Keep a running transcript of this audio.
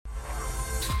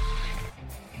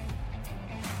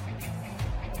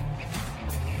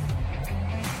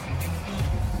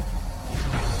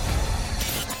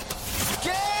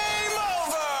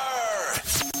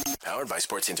Powered by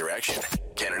Sports Interaction,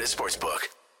 Canada Sportsbook.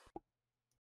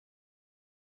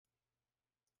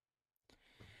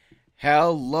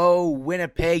 Hello,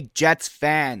 Winnipeg Jets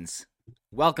fans.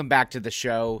 Welcome back to the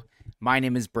show. My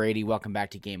name is Brady. Welcome back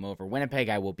to Game Over Winnipeg.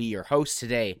 I will be your host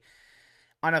today.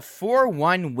 On a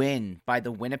 4-1 win by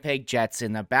the Winnipeg Jets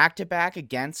in the back-to-back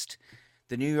against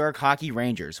the New York Hockey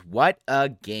Rangers. What a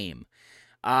game.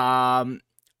 All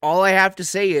I have to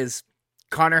say is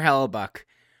Connor Hellebuyck.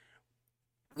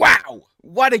 Wow,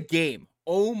 what a game.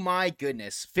 Oh my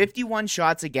goodness. 51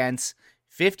 shots against,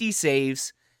 50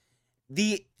 saves.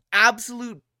 The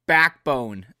absolute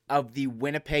backbone of the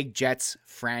Winnipeg Jets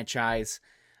franchise.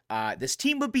 This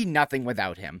team would be nothing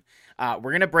without him.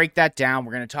 We're going to break that down.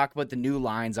 We're going to talk about the new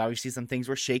lines. Obviously, some things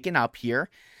were shaken up here.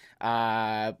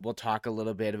 We'll talk a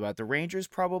little bit about the Rangers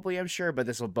probably, I'm sure, but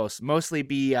this will mostly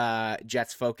be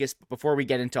Jets focused. But before we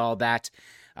get into all that,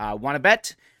 want to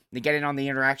bet? Then get in on the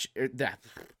interaction.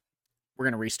 We're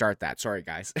going to restart that. Sorry,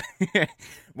 guys.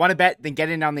 Want to bet? Then get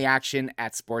in on the action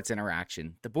at Sports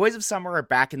Interaction. The boys of summer are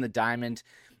back in the diamond,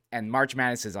 and March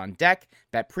Madness is on deck.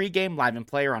 Bet pregame, live, and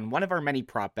player on one of our many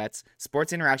prop bets.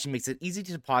 Sports Interaction makes it easy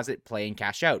to deposit, play, and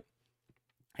cash out.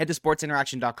 Head to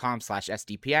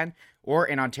sportsinteraction.com/SDPN, or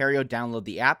in Ontario, download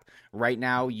the app right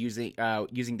now using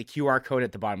the QR code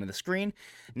at the bottom of the screen.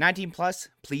 19 plus,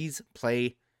 please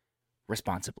play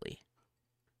responsibly.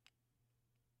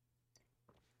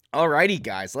 Alrighty,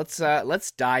 guys,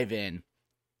 let's dive in.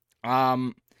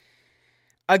 A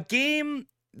game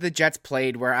the Jets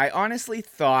played where I honestly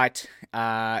thought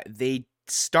they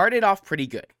started off pretty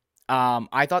good.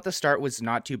 I thought the start was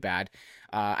not too bad.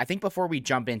 I think before we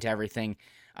jump into everything,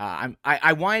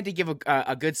 I wanted to give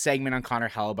a good segment on Connor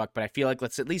Hellebuyck, but I feel like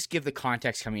let's at least give the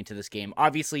context coming into this game.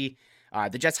 Obviously,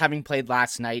 the Jets having played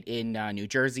last night in New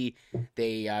Jersey,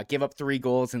 they give up 3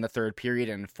 goals in the third period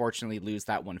and unfortunately lose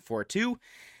that one 4-2.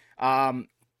 Not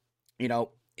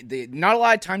a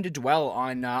lot of time to dwell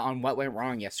on what went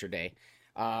wrong yesterday.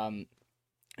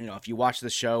 If you watch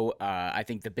the show, I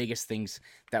think the biggest things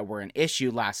that were an issue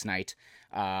last night,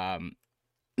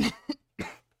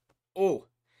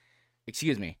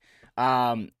 excuse me.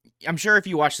 I'm sure if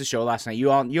you watched the show last night, you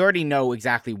already know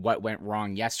exactly what went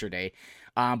wrong yesterday.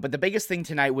 But the biggest thing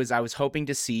tonight was I was hoping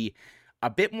to see a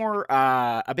bit more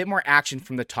action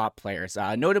from the top players.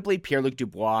 Notably, Pierre-Luc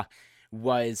Dubois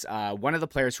was one of the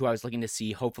players who I was looking to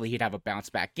see. Hopefully he'd have a bounce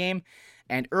back game.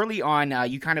 And early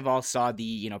on, you kind of all saw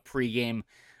the pregame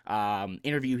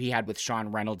interview he had with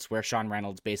Sean Reynolds, where Sean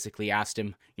Reynolds basically asked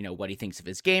him, what he thinks of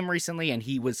his game recently. And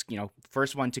he was,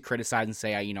 first one to criticize and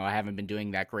say, I haven't been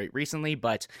doing that great recently,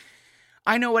 but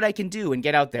I know what I can do and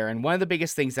get out there. And one of the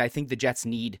biggest things that I think the Jets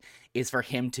need is for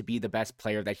him to be the best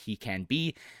player that he can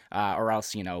be, or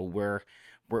else,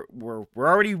 we're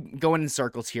already going in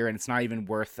circles here, and it's not even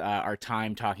worth our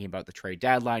time talking about the trade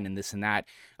deadline and this and that.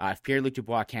 If Pierre-Luc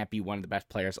Dubois can't be one of the best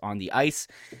players on the ice,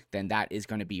 then that is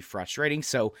going to be frustrating.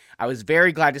 So I was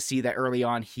very glad to see that early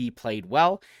on he played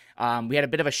well. We had a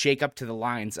bit of a shakeup to the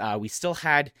lines. We still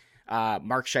had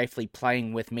Mark Scheifele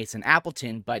playing with Mason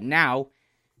Appleton, but now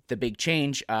the big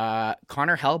change, Kyle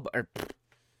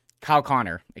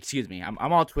Connor, excuse me. I'm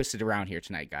all twisted around here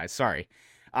tonight, guys. Sorry.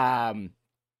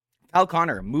 Kyle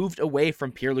Connor moved away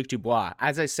from Pierre-Luc Dubois.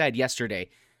 As I said yesterday,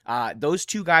 those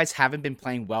two guys haven't been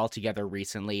playing well together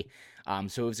recently.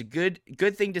 So it was a good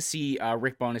thing to see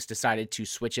Rick Bowness decided to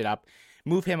switch it up,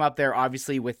 move him up there,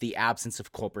 obviously with the absence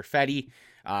of Cole Perfetti,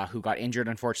 who got injured,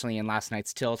 unfortunately, in last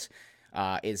night's tilt.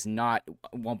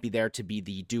 Won't be there to be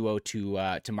the duo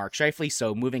to Mark Scheifele.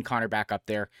 So moving Connor back up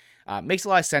there makes a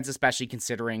lot of sense, especially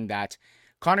considering that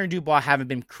Connor and Dubois haven't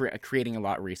been creating a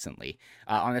lot recently.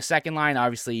 On the second line,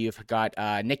 obviously, you've got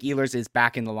Nick Ehlers is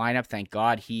back in the lineup. Thank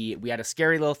God. We had a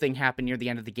scary little thing happen near the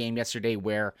end of the game yesterday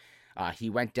where he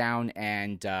went down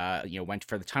and went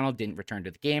for the tunnel, didn't return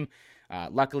to the game.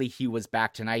 Luckily, he was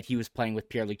back tonight. He was playing with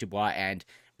Pierre-Luc Dubois and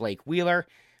Blake Wheeler.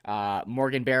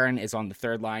 Morgan Barron is on the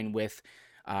third line with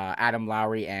Adam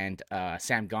Lowry and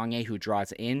Sam Gagner, who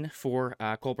draws in for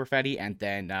Cole Perfetti, and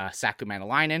then Saku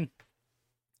Manalainen.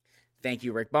 Thank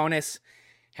you, Rick Bowness,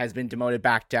 has been demoted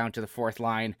back down to the fourth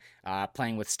line,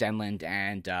 playing with Stenlund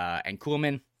and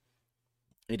Kuhlman.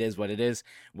 It is what it is.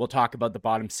 We'll talk about the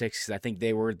bottom six because I think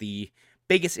they were the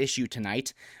biggest issue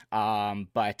tonight.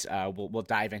 But we'll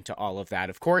dive into all of that,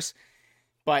 of course.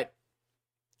 But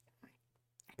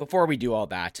before we do all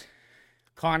that,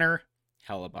 Connor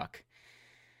Hellebuyck.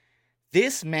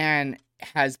 This man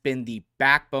has been the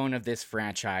backbone of this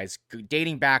franchise,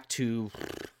 dating back to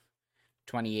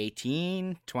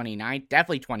 2018,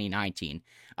 definitely 2019,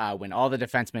 when all the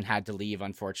defensemen had to leave,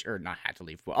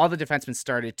 all the defensemen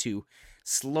started to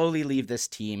slowly leave this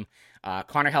team.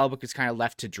 Connor Hellebuyck is kind of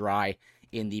left to dry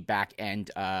in the back end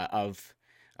of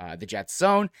the Jets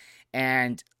zone.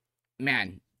 And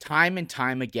man, time and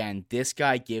time again, this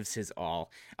guy gives his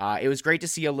all. It was great to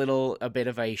see a bit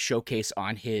of a showcase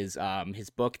on his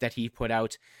book that he put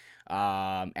out.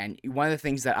 And one of the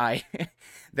things that I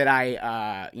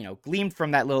gleaned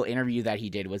from that little interview that he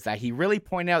did was that he really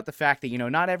pointed out the fact that,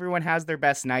 not everyone has their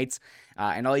best nights,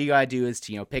 and all you gotta do is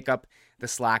to, pick up the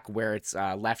slack where it's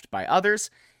left by others.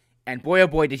 And boy, oh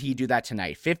boy, did he do that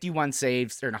tonight. 51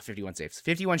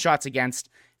 shots against,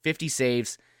 50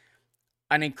 saves.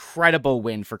 An incredible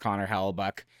win for Connor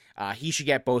Hellebuyck. He should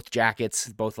get both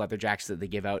leather jackets that they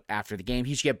give out after the game.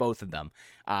 He should get both of them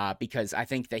because I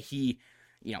think that he,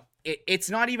 it's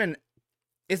not even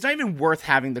worth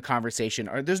having the conversation,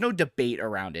 or there's no debate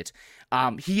around it.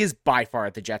 He is by far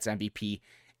the Jets MVP.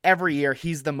 Every year,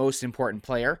 he's the most important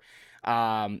player.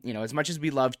 As much as we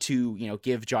love to,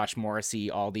 give Josh Morrissey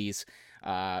all these,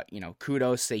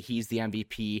 kudos, say he's the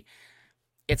MVP,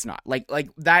 it's not. Like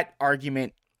that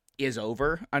argument is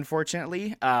over,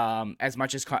 unfortunately. As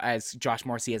much as Josh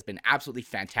Morrissey has been absolutely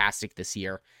fantastic this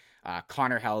year,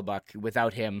 Connor Hellebuyck,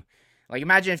 without him,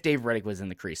 imagine if Dave Riddick was in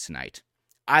the crease tonight.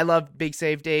 I love Big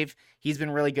Save Dave. He's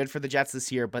been really good for the Jets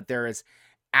this year, but there is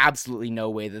absolutely no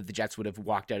way that the Jets would have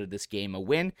walked out of this game a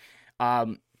win.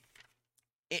 And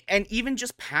even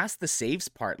just past the saves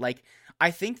part,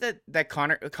 I think that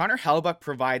Connor Hellebuyck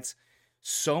provides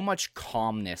so much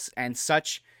calmness and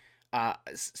such a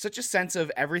sense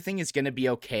of everything is going to be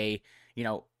okay.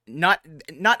 Not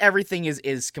everything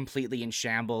is completely in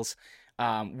shambles.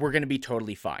 We're going to be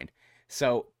totally fine.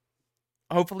 So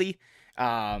hopefully,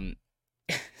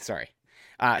 sorry.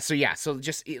 So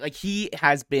just he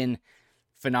has been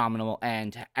phenomenal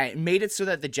and made it so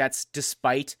that the Jets,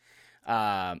 despite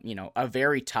a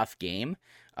very tough game,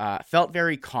 felt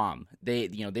very calm. They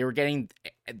were getting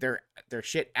their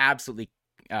shit absolutely,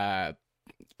 they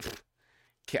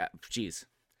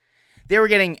were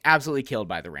getting absolutely killed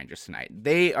by the Rangers tonight.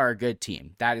 They are a good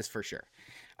team, that is for sure.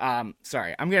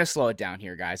 Sorry, I'm gonna slow it down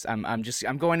here, guys.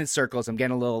 I'm going in circles. I'm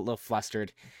getting a little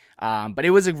flustered. But it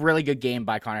was a really good game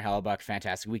by Connor Hellebuyck.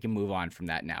 Fantastic. We can move on from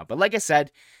that now. But like I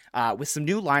said, with some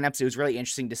new lineups, it was really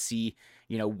interesting to see,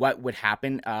 what would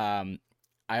happen.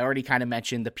 I already kind of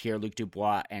mentioned the Pierre-Luc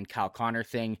Dubois and Kyle Connor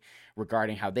thing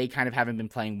regarding how they kind of haven't been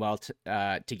playing well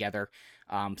together.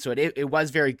 So it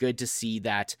was very good to see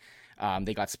that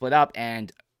they got split up.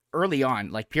 And early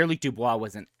on, Pierre-Luc Dubois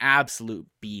was an absolute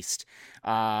beast.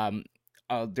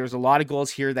 There's a lot of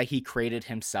goals here that he created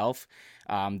himself.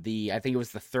 I think it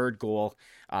was the third goal,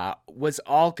 was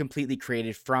all completely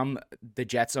created from the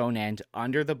Jets' own end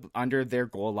under their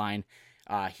goal line.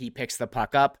 He picks the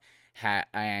puck up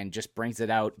and just brings it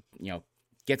out,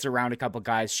 gets around a couple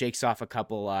guys, shakes off a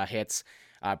couple hits,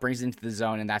 brings it into the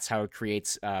zone, and that's how it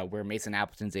creates where Mason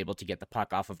Appleton's able to get the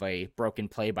puck off of a broken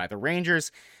play by the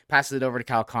Rangers, passes it over to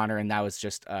Kyle Connor, and that was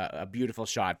just a beautiful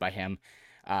shot by him.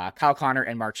 Kyle Connor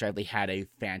and Mark Scheifele had a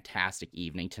fantastic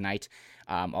evening tonight.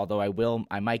 Although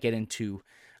I might get into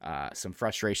some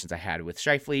frustrations I had with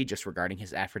Scheifele just regarding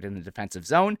his effort in the defensive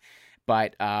zone.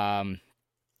 But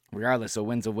regardless, a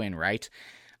win's a win, right?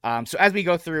 So as we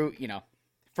go through,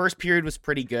 first period was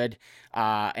pretty good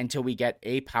until we get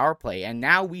a power play. And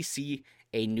now we see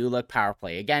a new look power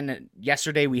play. Again,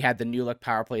 yesterday we had the new look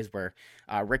power plays where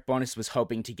Rick Bowness was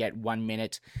hoping to get 1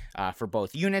 minute for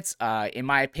both units. In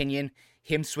my opinion,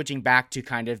 him switching back to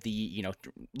kind of the,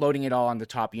 loading it all on the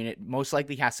top unit most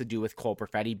likely has to do with Cole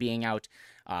Perfetti being out.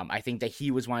 I think that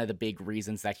he was one of the big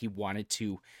reasons that he wanted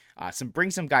to bring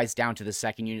some guys down to the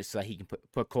second unit so that he can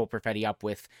put Cole Perfetti up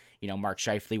with, Mark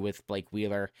Scheifele, with Blake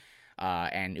Wheeler,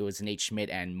 and it was Nate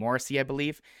Schmidt and Morrissey, I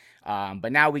believe.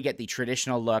 But now we get the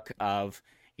traditional look of,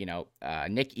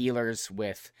 Nick Ehlers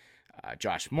with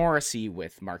Josh Morrissey,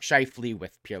 with Mark Scheifele,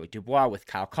 with Pierre-Luc Dubois, with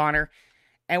Kyle Connor.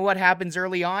 And what happens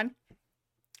early on?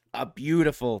 A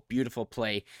beautiful, beautiful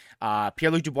play.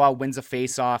 Pierre-Luc Dubois wins a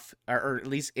face-off, or at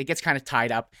least it gets kind of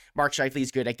tied up. Mark Scheifele is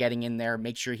good at getting in there,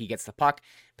 make sure he gets the puck,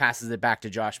 passes it back to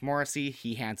Josh Morrissey.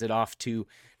 He hands it off to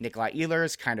Nikolai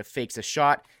Ehlers, kind of fakes a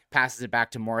shot, passes it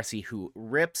back to Morrissey, who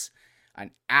rips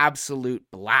an absolute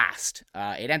blast.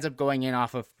 It ends up going in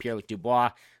off of Pierre-Luc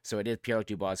Dubois, so it is Pierre-Luc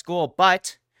Dubois' goal.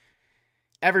 But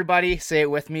everybody, say it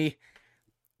with me,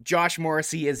 Josh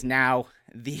Morrissey is now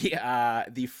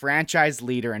the franchise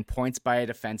leader in points by a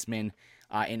defenseman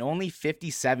in only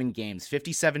 57 games.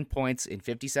 57 points in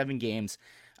 57 games.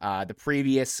 The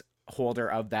previous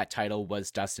holder of that title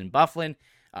was Dustin Byfuglien.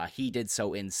 He did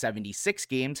so in 76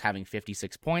 games, having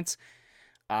 56 points.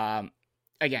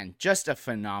 Again, just a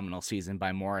phenomenal season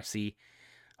by Morrissey.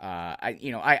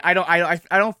 I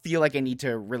don't feel like I need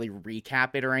to really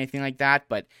recap it or anything like that,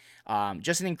 but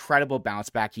just an incredible bounce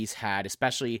back he's had,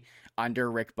 especially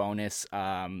under Rick Bowness.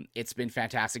 It's been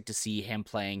fantastic to see him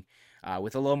playing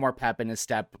with a little more pep in his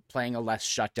step, playing a less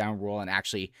shutdown role, and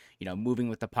actually, moving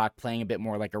with the puck, playing a bit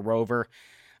more like a rover.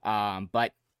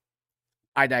 But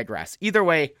I digress. Either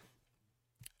way,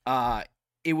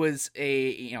 it was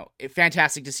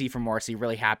fantastic to see from Morrissey.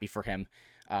 Really happy for him,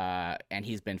 and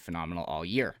he's been phenomenal all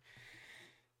year.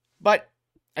 But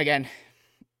again,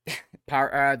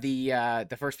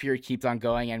 the first period keeps on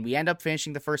going, and we end up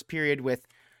finishing the first period with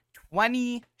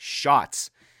 20 shots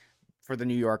for the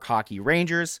New York Hockey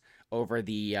Rangers over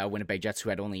the Winnipeg Jets, who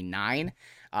had only 9.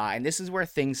 And this is where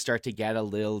things start to get a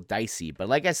little dicey. But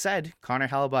like I said, Connor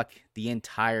Hellebuyck, the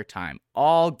entire time,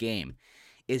 all game,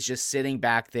 is just sitting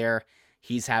back there.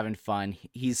 He's having fun.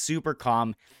 He's super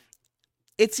calm.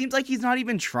 It seems like he's not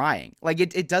even trying. Like,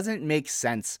 it doesn't make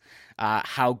sense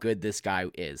how good this guy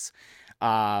is.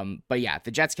 But yeah,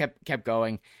 the Jets kept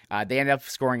going. They ended up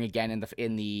scoring again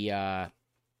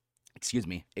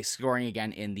scoring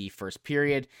again in the first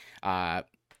period.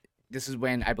 This is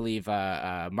when I believe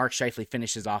Mark Scheifele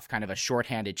finishes off kind of a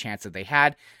shorthanded chance that they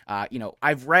had.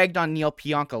 I've ragged on Neil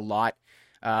Pionk a lot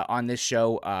on this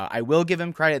show. I will give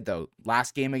him credit though.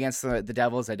 Last game against the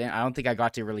Devils, I don't think I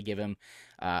got to really give him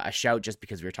a shout just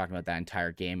because we were talking about that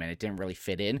entire game and it didn't really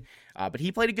fit in. But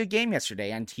he played a good game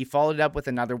yesterday and he followed it up with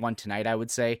another one tonight, I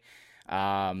would say.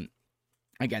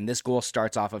 Again, this goal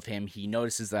starts off of him. He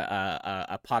notices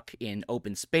a puck in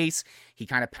open space. He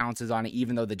kind of pounces on it,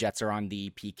 even though the Jets are on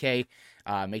the PK.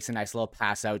 Makes a nice little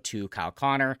pass out to Kyle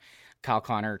Connor. Kyle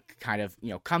Connor kind of,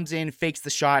 comes in, fakes the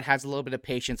shot, has a little bit of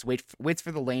patience, waits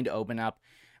for the lane to open up,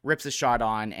 rips a shot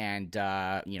on, and,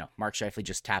 Mark Scheifele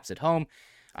just taps it home.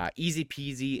 Easy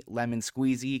peasy, lemon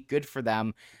squeezy. Good for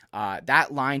them.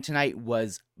 That line tonight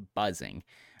was buzzing.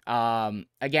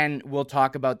 Again, we'll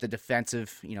talk about the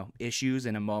defensive, issues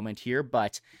in a moment here,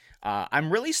 but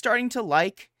I'm really starting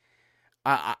to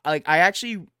I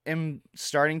actually am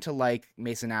starting to like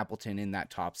Mason Appleton in that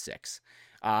top 6.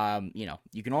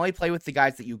 You can only play with the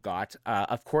guys that you got.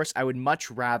 Of course, I would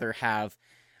much rather have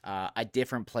a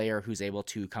different player who's able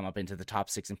to come up into the top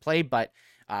 6 and play, but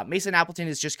Mason Appleton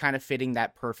is just kind of fitting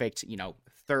that perfect,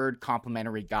 third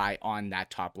complementary guy on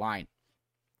that top line.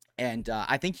 And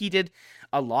I think he did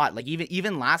a lot. Like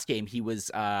even last game, he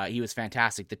was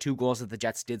fantastic. The 2 goals that the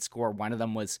Jets did score, one of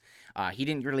them was he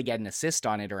didn't really get an assist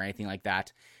on it or anything like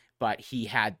that, but he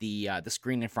had the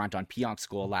screen in front on Pionk's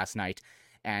goal last night.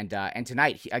 And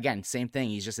tonight, again, same thing.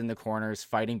 He's just in the corners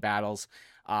fighting battles.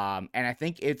 And I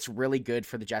think it's really good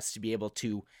for the Jets to be able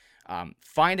to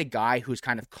find a guy who's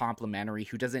kind of complimentary,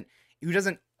 who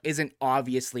isn't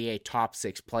obviously a top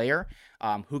 6 player,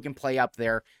 who can play up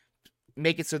there.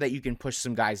 Make it so that you can push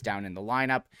some guys down in the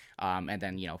lineup. And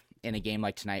then, in a game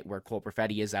like tonight where Cole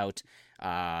Perfetti is out,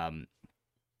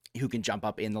 who can jump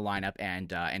up in the lineup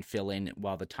and fill in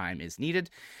while the time is needed.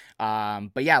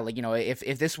 But yeah,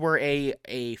 if this were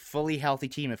a fully healthy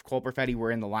team, if Cole Perfetti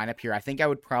were in the lineup here, I think I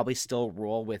would probably still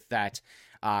roll with that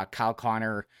Kyle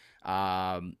Connor,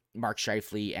 Mark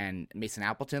Scheifele, and Mason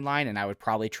Appleton line. And I would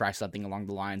probably try something along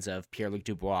the lines of Pierre-Luc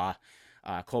Dubois,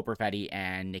 Cole Perfetti,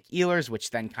 and Nick Ehlers, which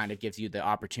then kind of gives you the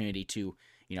opportunity to,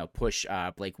 push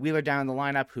Blake Wheeler down in the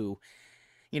lineup, who,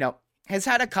 has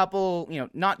had a couple,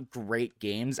 not great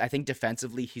games. I think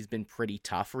defensively he's been pretty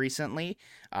tough recently.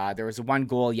 There was one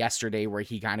goal yesterday where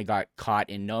he kind of got caught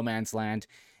in no man's land,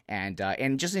 and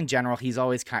just in general, he's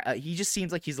always he just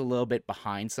seems like he's a little bit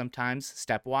behind sometimes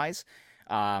stepwise.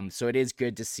 So it is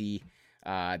good to see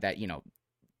that,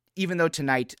 even though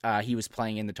tonight he was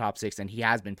playing in the top 6 and he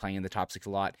has been playing in the top 6 a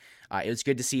lot, it was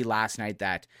good to see last night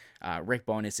that Rick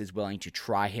Bowness is willing to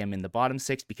try him in the bottom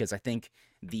 6, because I think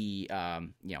the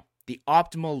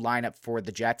optimal lineup for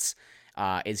the Jets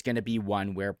is going to be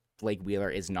one where Blake Wheeler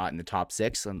is not in the top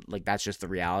 6. And that's just the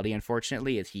reality,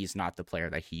 unfortunately, is he's not the player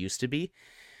that he used to be.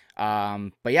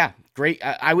 But yeah, great.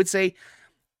 I would say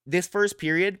this first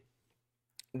period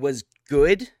was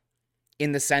good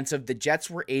in the sense of the Jets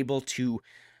were able to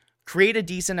create a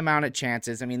decent amount of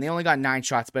chances. I mean, they only got 9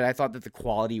 shots, but I thought that the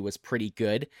quality was pretty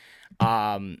good.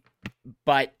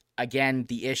 But again,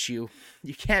 the issue,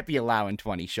 you can't be allowing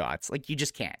 20 shots. You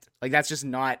just can't. That's just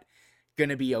not going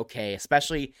to be okay,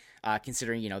 especially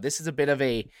considering, this is a bit of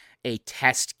a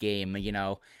test game,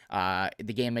 the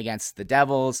game against the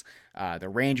Devils, the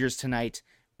Rangers tonight,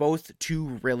 both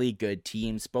 2 really good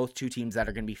teams, both 2 teams that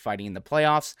are going to be fighting in the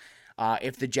playoffs.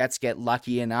 If the Jets get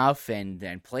lucky enough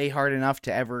and play hard enough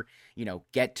to ever,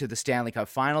 get to the Stanley Cup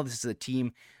final, this is a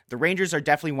team. The Rangers are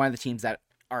definitely one of the teams that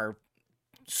are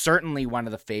certainly one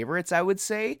of the favorites, I would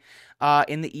say,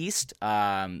 in the East.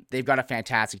 They've got a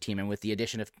fantastic team, and with the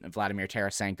addition of Vladimir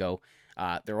Tarasenko,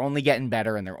 they're only getting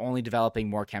better, and they're only developing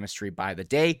more chemistry by the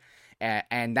day,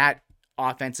 and that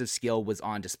offensive skill was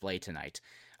on display tonight.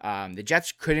 The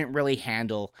Jets couldn't really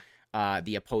handle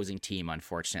the opposing team,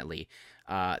 unfortunately.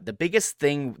 The biggest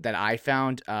thing that I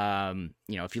found,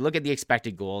 if you look at the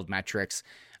expected goal metrics,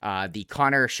 the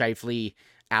Connor Scheifele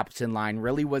Appleton line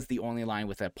really was the only line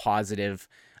with a positive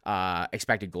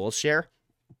expected goals share.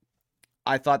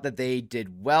 I thought that they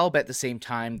did well, but at the same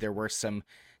time, there were some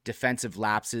defensive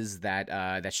lapses that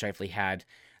Scheifele had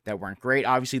that weren't great.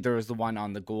 Obviously, there was the one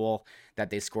on the goal that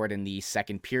they scored in the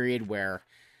second period where,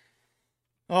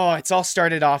 it's all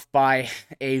started off by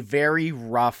a very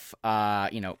rough,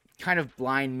 kind of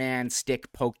blind man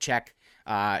stick poke check.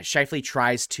 Scheifele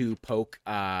tries to poke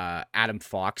Adam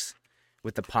Fox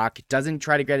with the puck, doesn't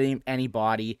try to get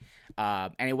anybody,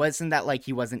 and it wasn't that like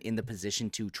he wasn't in the position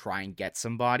to try and get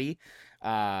somebody.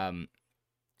 If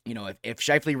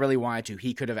Scheifele really wanted to,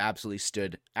 he could have absolutely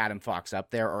stood Adam Fox up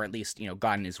there, or at least,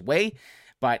 gotten his way,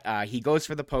 but he goes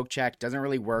for the poke check, doesn't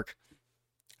really work,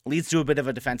 leads to a bit of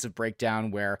a defensive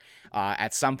breakdown where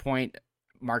at some point,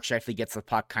 Mark Scheifele gets the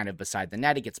puck kind of beside the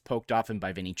net. It gets poked off him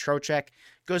by Vinny Trocheck,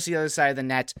 goes to the other side of the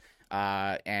net,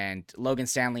 and Logan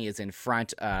Stanley is in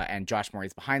front, and Josh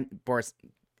Morrissey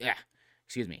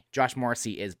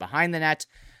is behind the net.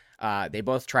 They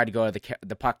both try to go to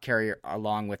the puck carrier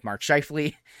along with Mark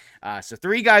Scheifele. So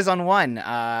 3 guys on 1.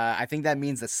 I think that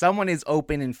means that someone is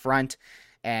open in front,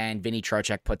 and Vinny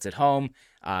Trocheck puts it home.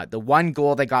 The one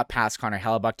goal that got past Connor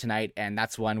Hellebuyck tonight, and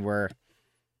that's one where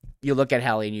you look at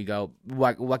Helly and you go,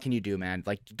 what can you do, man?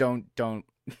 Like, don't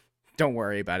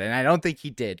worry about it. And I don't think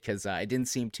he did, because it didn't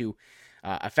seem to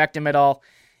affect him at all.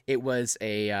 It was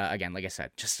again, like I said,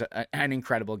 just an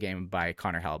incredible game by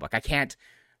Connor Hellebuyck. I can't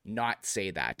not say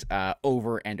that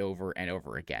over and over and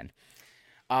over again.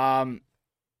 All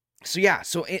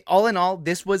in all,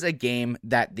 this was a game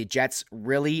that the Jets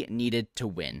really needed to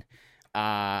win.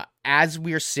 As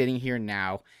we're sitting here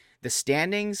now, the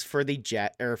standings for the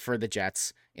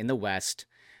Jets in the West,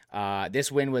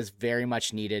 this win was very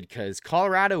much needed because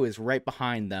Colorado is right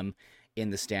behind them in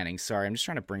the standings. Sorry, I'm just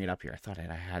trying to bring it up here. I thought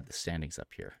I had the standings up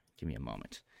here. Give me a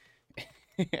moment.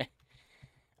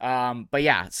 But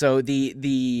yeah, so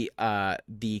the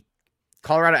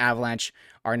Colorado Avalanche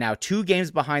are now 2 games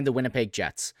behind the Winnipeg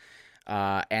Jets,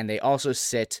 and they also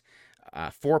sit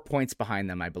 4 points behind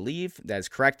them, I believe. That is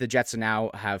correct. The Jets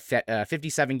now have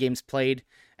 57 games played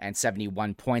and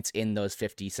 71 points in those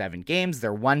 57 games.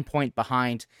 They're 1 point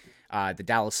behind the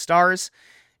Dallas Stars.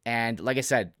 And like I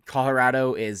said,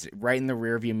 Colorado is right in the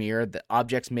rearview mirror. The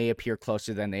objects may appear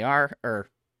closer than they are, or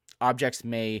objects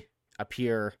may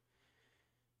appear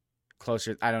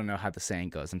closer. I don't know how the saying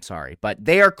goes. I'm sorry, but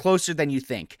they are closer than you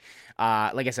think.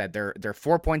 Like I said, they're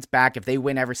 4 points back. If they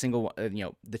win every single,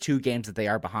 the 2 games that they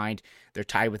are behind, they're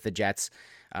tied with the Jets.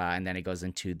 And then it goes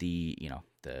into the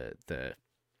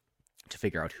to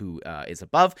figure out who is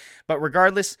above. But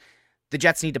regardless, the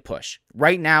Jets need to push.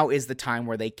 Right now is the time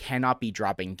where they cannot be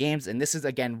dropping games, and this is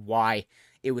again why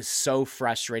it was so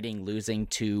frustrating losing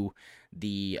to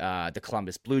the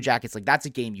Columbus Blue Jackets. Like, that's a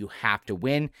game you have to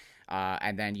win.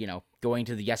 And then, going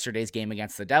to yesterday's game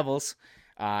against the Devils,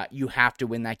 you have to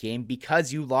win that game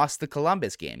because you lost the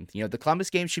Columbus game. The Columbus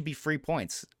game should be 3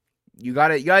 points. You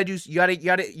gotta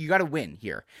win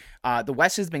here. The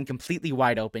West has been completely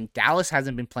wide open. Dallas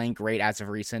hasn't been playing great as of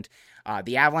recent.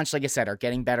 The Avalanche, like I said, are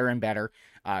getting better and better.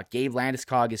 Gabe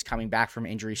Landeskog is coming back from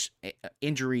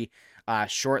injury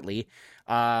shortly.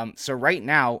 So right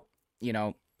now,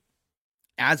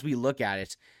 as we look at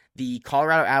it, the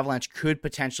Colorado Avalanche could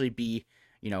potentially be,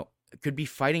 could be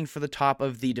fighting for the top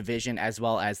of the division as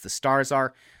well as the Stars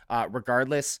are.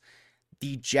 Regardless,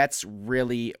 the Jets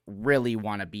really, really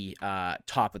want to be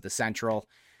top of the Central.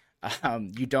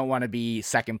 You don't want to be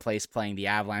second place playing the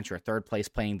Avalanche or third place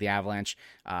playing the Avalanche,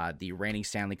 the reigning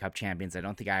Stanley Cup champions. I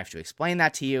don't think I have to explain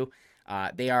that to you.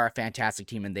 They are a fantastic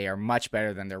team, and they are much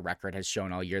better than their record has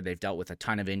shown all year. They've dealt with a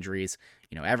ton of injuries.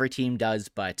 Every team does,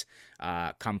 but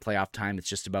come playoff time, it's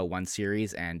just about one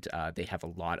series, and they have a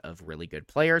lot of really good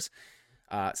players.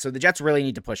 So the Jets really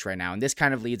need to push right now, and this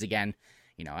kind of leads again,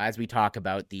 as we talk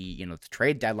about the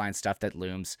trade deadline stuff that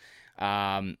looms.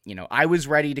 I was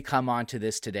ready to come on to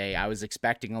this today. I was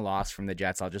expecting a loss from the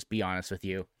Jets. I'll just be honest with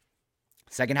you.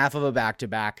 Second half of a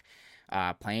back-to-back,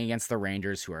 playing against the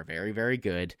Rangers, who are very, very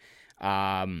good.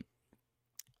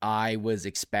 I was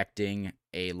expecting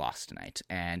a loss tonight,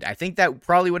 and I think that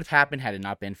probably would have happened had it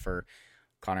not been for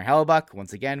Connor Hellebuyck.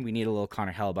 Once again, we need a little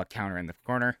Connor Hellebuyck counter in the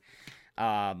corner.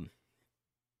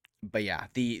 But yeah,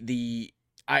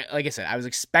 like I said, I was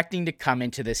expecting to come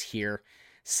into this here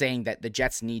saying that the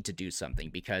Jets need to do something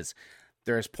because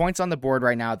there's points on the board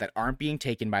right now that aren't being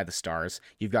taken by the Stars.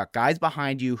 You've got guys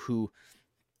behind you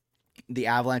the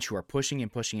Avalanche, who are pushing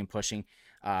and pushing and pushing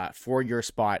for your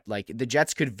spot. Like, the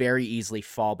Jets could very easily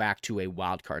fall back to a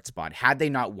wild card spot. Had they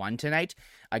not won tonight,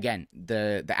 again,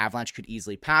 the Avalanche could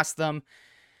easily pass them.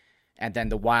 And then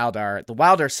the Wild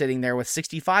are sitting there with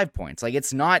 65 points. Like,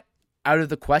 it's not out of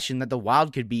the question that the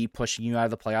Wild could be pushing you out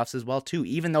of the playoffs as well too,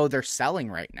 even though they're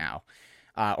selling right now,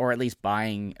 or at least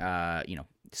buying,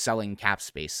 selling cap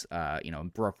space,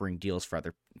 brokering deals for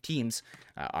other teams.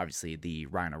 Obviously, the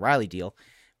Ryan O'Reilly deal,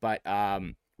 but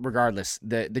regardless,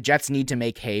 the Jets need to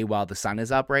make hay while the sun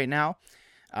is up right now.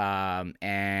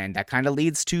 And that kind of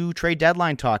leads to trade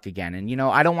deadline talk again. And,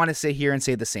 I don't want to sit here and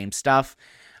say the same stuff.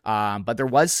 But there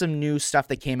was some new stuff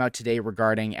that came out today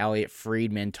regarding Elliot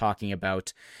Friedman talking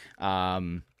about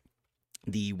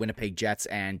the Winnipeg Jets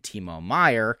and Timo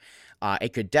Meier.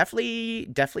 It could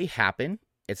definitely happen.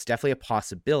 It's definitely a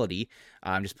possibility.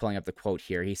 I'm just pulling up the quote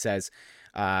here. He says,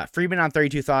 Friedman on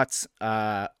 32 Thoughts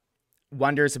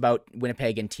wonders about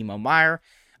Winnipeg and Timo Meier,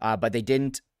 but they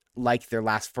didn't like their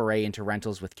last foray into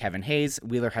rentals with Kevin Hayes.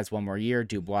 Wheeler has one more year.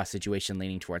 Dubois situation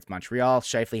leaning towards Montreal.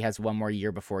 Shifley has one more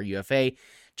year before UFA.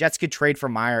 Jets could trade for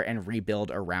Meier and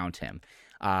rebuild around him.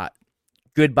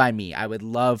 Good by me. I would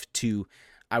love to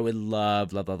get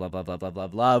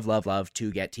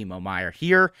Timo Meier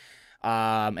here.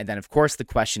 And then, of course, the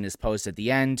question is posed at the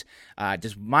end.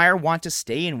 Does Meier want to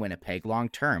stay in Winnipeg long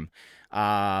term?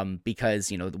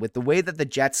 Because, with the way that the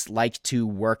Jets like to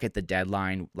work at the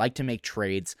deadline, like to make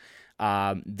trades,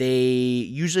 they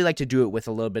usually like to do it with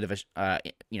a little bit of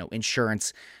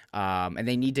insurance. And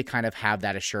they need to kind of have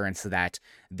that assurance that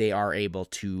they are able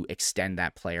to extend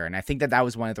that player. And I think that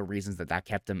was one of the reasons that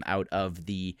kept them out of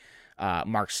the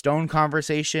Mark Stone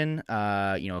conversation,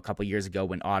 a couple years ago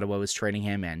when Ottawa was trading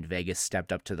him and Vegas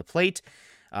stepped up to the plate.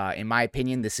 In my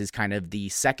opinion, this is kind of the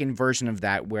second version of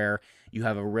that, where you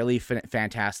have a really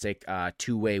fantastic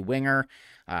two-way winger,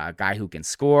 guy who can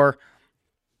score.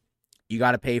 You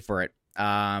got to pay for it.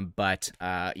 But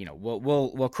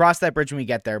we'll cross that bridge when we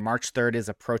get there. March 3rd is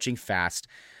approaching fast.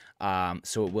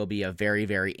 So it will be a very,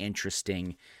 very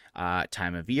interesting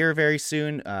time of year very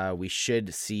soon. We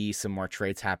should see some more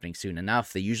trades happening soon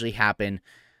enough. They usually happen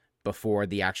before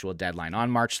the actual deadline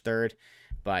on March 3rd,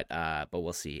 but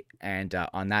we'll see. And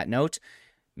on that note,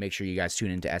 make sure you guys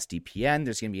tune into SDPN.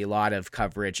 There's going to be a lot of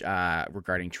coverage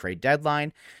regarding trade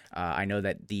deadline. I know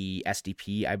that the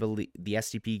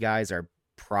SDP guys are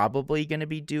probably going to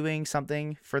be doing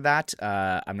something for that.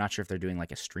 I'm not sure if they're doing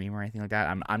like a stream or anything like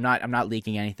that. I'm not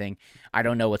leaking anything. I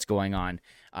don't know what's going on.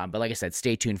 But like I said,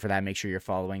 stay tuned for that. Make sure you're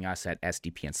following us at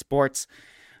SDPN Sports.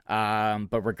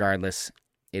 But regardless,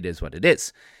 it is what it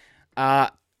is.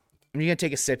 I'm going to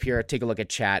take a sip here, take a look at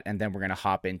chat, and then we're going to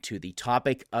hop into the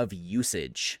topic of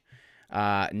usage.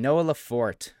 Noah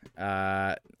Laforte,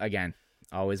 again,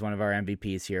 always one of our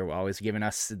MVPs here, always giving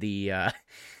us the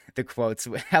quotes.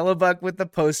 Hellebuck with the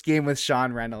post game with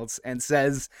Sean Reynolds and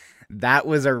says, that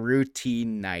was a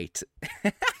routine night.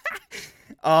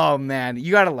 Oh man,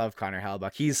 you got to love Connor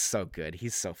Hellebuck. He's so good.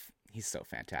 He's so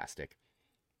fantastic.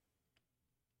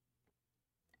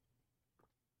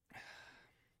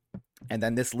 And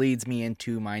then this leads me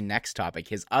into my next topic.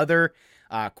 His other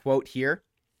quote here,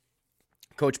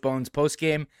 Coach Bones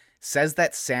postgame says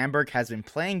that Sandberg has been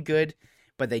playing good,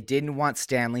 but they didn't want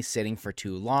Stanley sitting for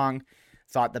too long.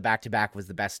 Thought the back-to-back was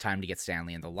the best time to get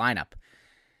Stanley in the lineup.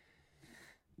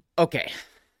 Okay,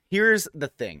 here's the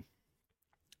thing.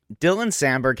 Dylan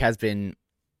Sandberg has been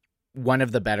one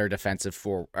of the better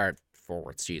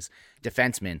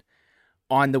defensemen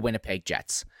on the Winnipeg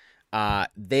Jets.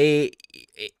 It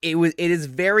is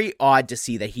very odd to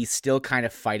see that he's still kind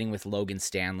of fighting with Logan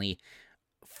Stanley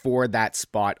for that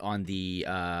spot on the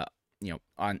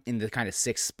in the kind of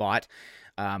sixth spot.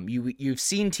 You've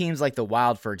seen teams like the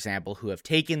Wild, for example, who have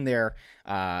taken their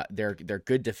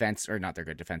good defense, or not their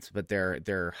good defense, but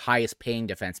their highest paying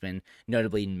defenseman,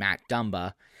 notably Matt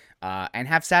Dumba, and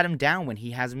have sat him down when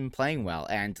he hasn't been playing well.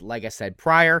 And like I said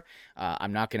prior,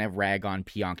 I'm not going to rag on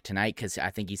Pionk tonight because I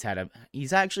think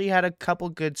he's actually had a couple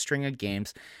good string of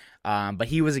games. But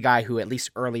he was a guy who, at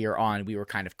least earlier on, we were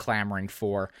kind of clamoring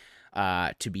for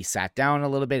to be sat down a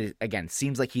little bit. Again,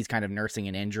 seems like he's kind of nursing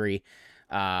an injury.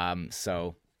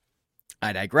 So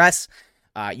I digress.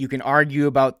 You can argue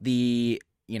about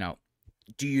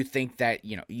do you think that,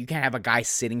 you can't have a guy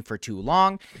sitting for too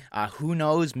long? Who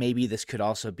knows? Maybe this could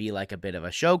also be like a bit of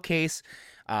a showcase.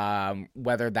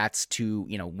 Whether that's to,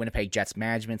 Winnipeg Jets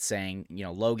management saying,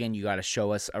 Logan, you got to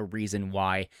show us a reason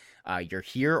why you're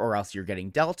here or else you're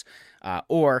getting dealt,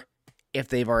 or if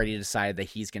they've already decided that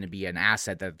he's going to be an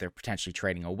asset that they're potentially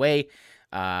trading away,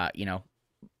 why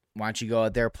don't you go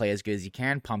out there, play as good as you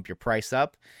can, pump your price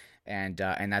up, and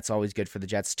that's always good for the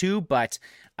Jets too. But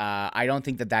I don't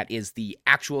think that is the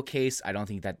actual case. I don't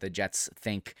think that the Jets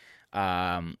think,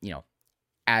 as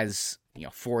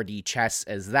 4D chess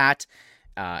as that.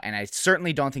 And I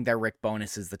certainly don't think that Rick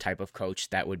Bowness is the type of coach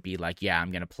that would be like, yeah,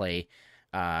 I'm going to play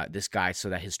this guy so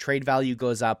that his trade value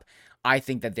goes up. I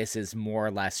think that this is more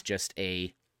or less just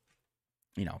a,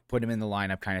 put him in the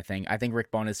lineup kind of thing. I think Rick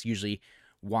Bowness usually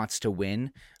wants to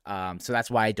win. So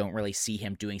that's why I don't really see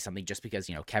him doing something just because,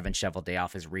 Kevin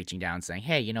Cheveldayoff is reaching down saying,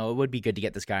 hey, it would be good to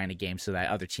get this guy in a game so that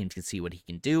other teams can see what he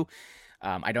can do.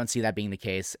 I don't see that being the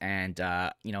case. And,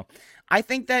 I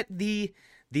think that the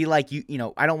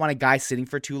I don't want a guy sitting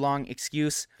for too long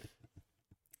excuse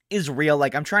is real.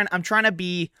 Like I'm trying to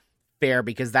be fair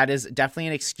because that is definitely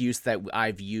an excuse that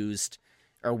we've used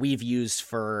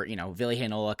for, Ville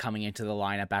Heinola coming into the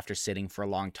lineup after sitting for a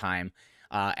long time,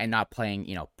 and not playing,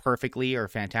 perfectly or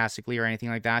fantastically or anything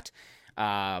like that.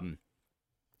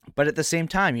 But at the same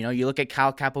time, you look at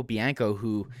Cal Capobianco,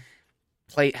 who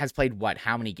has played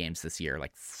how many games this year?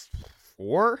 Like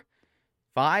 4,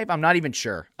 5? I'm not even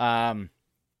sure.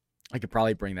 I could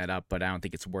probably bring that up, but I don't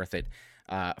think it's worth it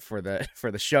for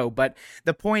the show. But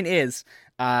the point is,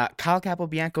 Kyle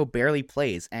Capobianco barely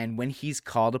plays, and when he's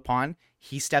called upon,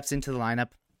 he steps into the lineup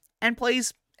and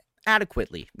plays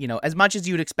adequately, as much as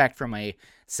you'd expect from a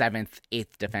 7th,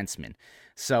 8th defenseman.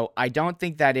 So I don't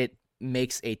think that it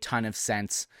makes a ton of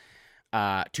sense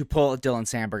to pull Dylan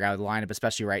Sandberg out of the lineup,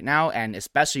 especially right now, and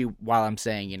especially while I'm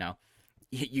saying,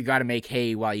 you got to make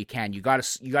hay while you can. You got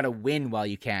to win while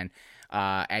you can.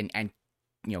 And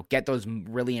get those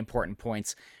really important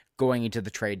points going into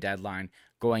the trade deadline,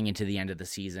 going into the end of the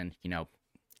season.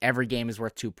 Every game is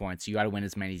worth 2 points. You got to win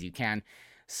as many as you can.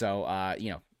 So,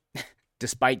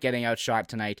 despite getting outshot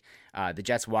tonight, the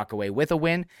Jets walk away with a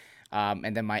win.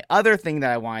 And then my other thing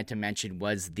that I wanted to mention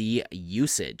was the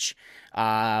usage.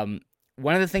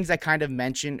 One of the things I kind of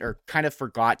mentioned or kind of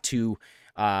forgot to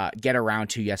get around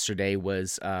to yesterday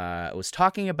was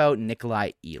talking about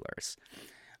Nikolai Ehlers.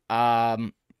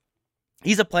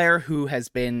 He's a player who has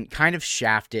been kind of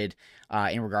shafted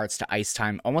in regards to ice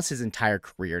time almost his entire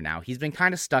career now. He's been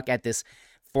kind of stuck at this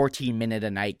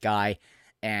 14-minute-a-night guy,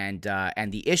 and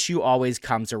the issue always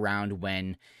comes around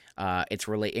when it's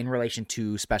in relation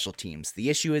to special teams. The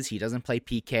issue is he doesn't play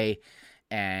PK,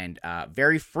 and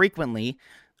very frequently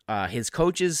his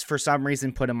coaches, for some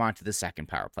reason, put him onto the second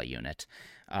power play unit.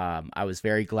 I was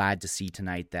very glad to see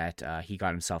tonight that he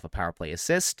got himself a power play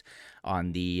assist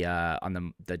on the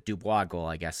Dubois goal,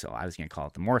 I guess. So I was going to call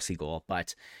it the Morrissey goal,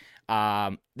 but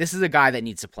this is a guy that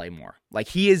needs to play more. Like,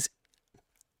 he is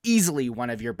easily one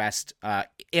of your best,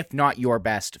 if not your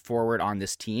best, forward on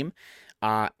this team.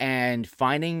 And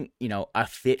finding, a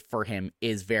fit for him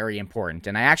is very important.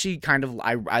 And I actually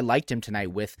I liked him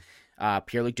tonight with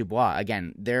Pierre-Luc Dubois.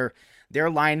 Again, their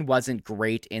line wasn't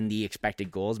great in the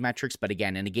expected goals metrics, but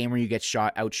again, in a game where you get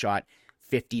outshot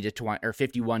 50-20 or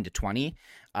 51-20,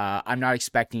 I'm not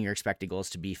expecting your expected goals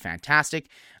to be fantastic,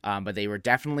 but they were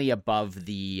definitely above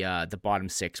the bottom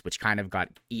 6, which kind of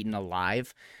got eaten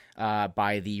alive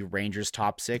by the Rangers'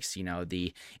 top 6.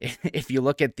 If you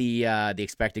look at the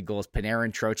expected goals,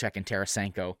 Panarin, Trocheck, and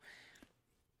Tarasenko.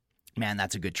 Man,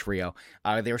 that's a good trio.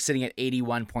 They were sitting at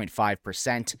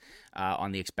 81.5%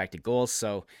 on the expected goals,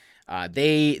 so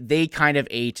they kind of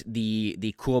ate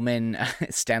the Kuhlman,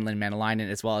 Stenlund, Manalainen,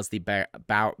 as well as the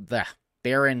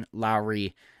Barron,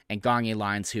 Lowry, and Gagne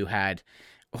lines, who had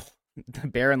the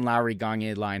Barron, Lowry,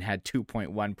 Gagne line had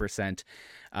 2.1%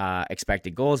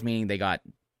 expected goals, meaning they got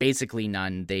basically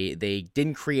none. They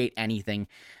didn't create anything,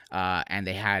 and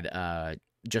they had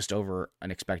just over an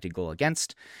expected goal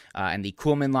against. And the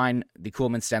Kuhlman line, the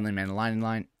Kuhlman, Stenlund, Manalainen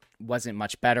line wasn't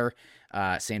much better.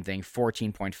 Same thing,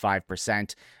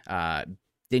 14.5%.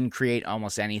 Didn't create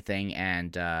almost anything,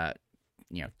 and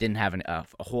didn't have a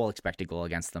whole expected goal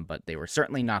against them, but they were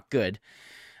certainly not good.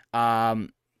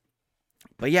 But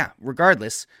yeah,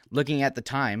 regardless, looking at the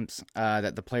times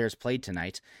that the players played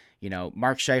tonight,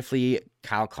 Mark Scheifele,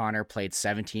 Kyle Connor played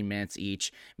 17 minutes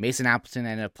each. Mason Appleton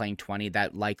ended up playing 20.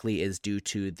 That likely is due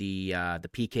to the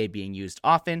PK being used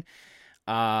often.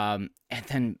 And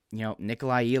then,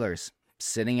 Nikolai Ehlers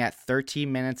sitting at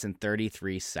 13 minutes and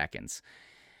 33 seconds,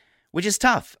 which is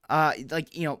tough.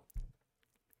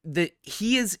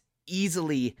 He is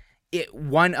easily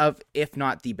one of, if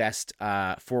not the best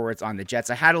forwards on the Jets.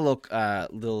 I had a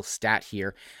little stat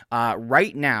here.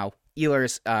 Right now,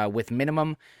 Ehlers with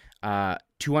minimum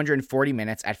 240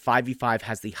 minutes at 5v5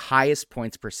 has the highest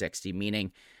points per 60,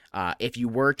 meaning if you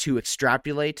were to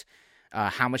extrapolate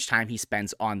how much time he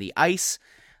spends on the ice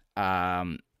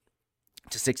to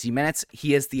 60 minutes,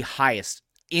 he is the highest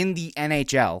in the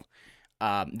NHL.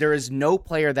 There is no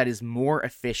player that is more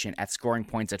efficient at scoring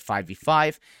points at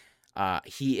 5v5.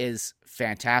 He is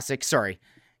fantastic. Sorry,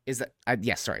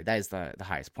 that is the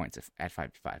highest points at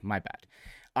 5v5. My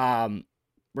bad.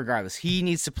 Regardless, he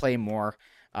needs to play more.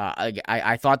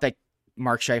 I thought that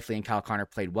Mark Scheifele and Kyle Connor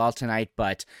played well tonight,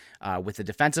 but with the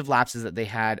defensive lapses that they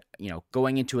had,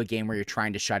 going into a game where you're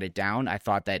trying to shut it down, I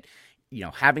thought that,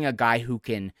 having a guy who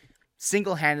can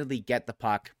single-handedly get the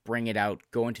puck, bring it out,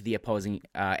 go into the opposing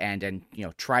end, and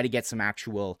try to get some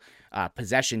actual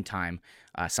possession time,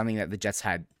 something that the Jets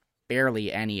had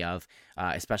barely any of,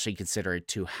 especially considered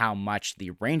to how much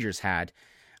the Rangers had.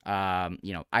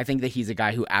 I think that he's a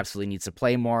guy who absolutely needs to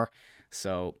play more.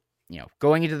 So,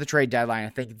 going into the trade deadline, I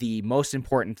think the most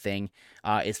important thing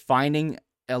is finding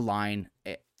a line,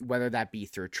 whether that be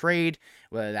through trade,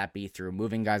 whether that be through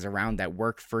moving guys around that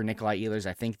work for Nikolai Ehlers.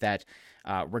 I think that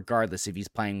regardless if he's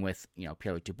playing with,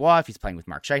 Pierre-Luc Dubois, if he's playing with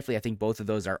Mark Scheifele, I think both of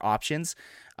those are options.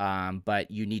 But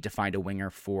you need to find a winger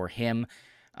for him.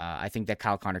 I think that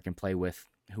Kyle Connor can play with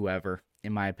whoever,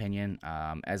 in my opinion,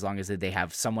 as long as they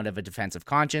have somewhat of a defensive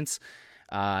conscience.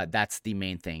 That's the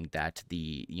main thing that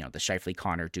the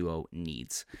Scheifele-Connor duo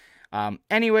needs.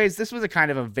 Anyways, this was a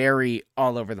kind of a very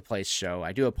all over the place show.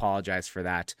 I do apologize for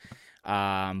that.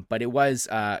 But it was,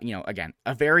 again,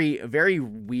 a very, very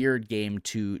weird game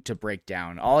to break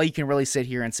down. All you can really sit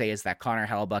here and say is that Connor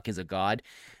Hellebuyck is a god,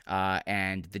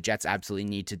 and the Jets absolutely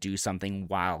need to do something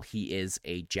while he is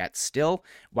a Jet still,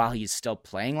 while he's still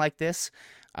playing like this.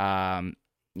 The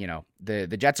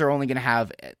Jets are only going to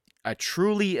have a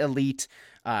truly elite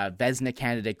Vezina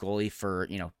candidate goalie for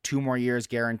 2 more years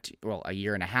guaranteed, well, a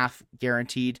year and a half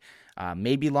guaranteed,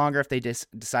 maybe longer if they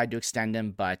decide to extend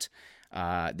him, but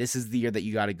this is the year that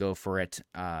you got to go for it.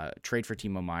 Trade for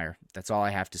Timo Meier. That's all I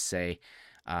have to say.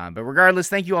 But regardless,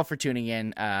 thank you all for tuning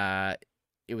in.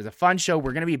 It was a fun show.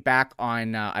 We're going to be back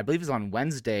on, I believe it's on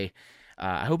Wednesday.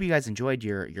 I hope you guys enjoyed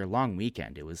your long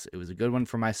weekend. It was a good one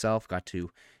for myself. Got to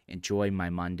enjoy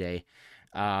my Monday.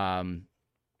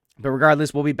 But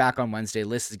regardless, we'll be back on Wednesday.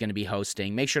 Liz is going to be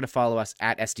hosting. Make sure to follow us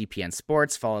at SDPN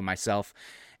Sports. Follow myself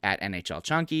at NHL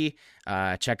Chunky.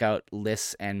 Check out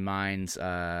Liz and mine's.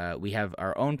 We have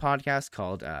our own podcast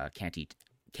called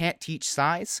Can't Teach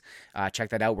Size. Check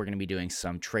that out. We're going to be doing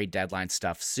some trade deadline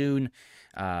stuff soon.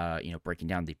 Breaking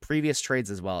down the previous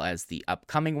trades as well as the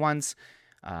upcoming ones.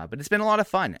 But it's been a lot of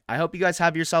fun. I hope you guys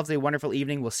have yourselves a wonderful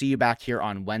evening. We'll see you back here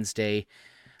on Wednesday.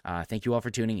 Thank you all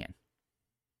for tuning in.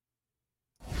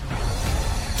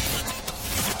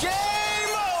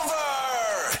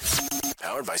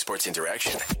 Powered by Sports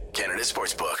Interaction, Canada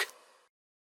Sportsbook.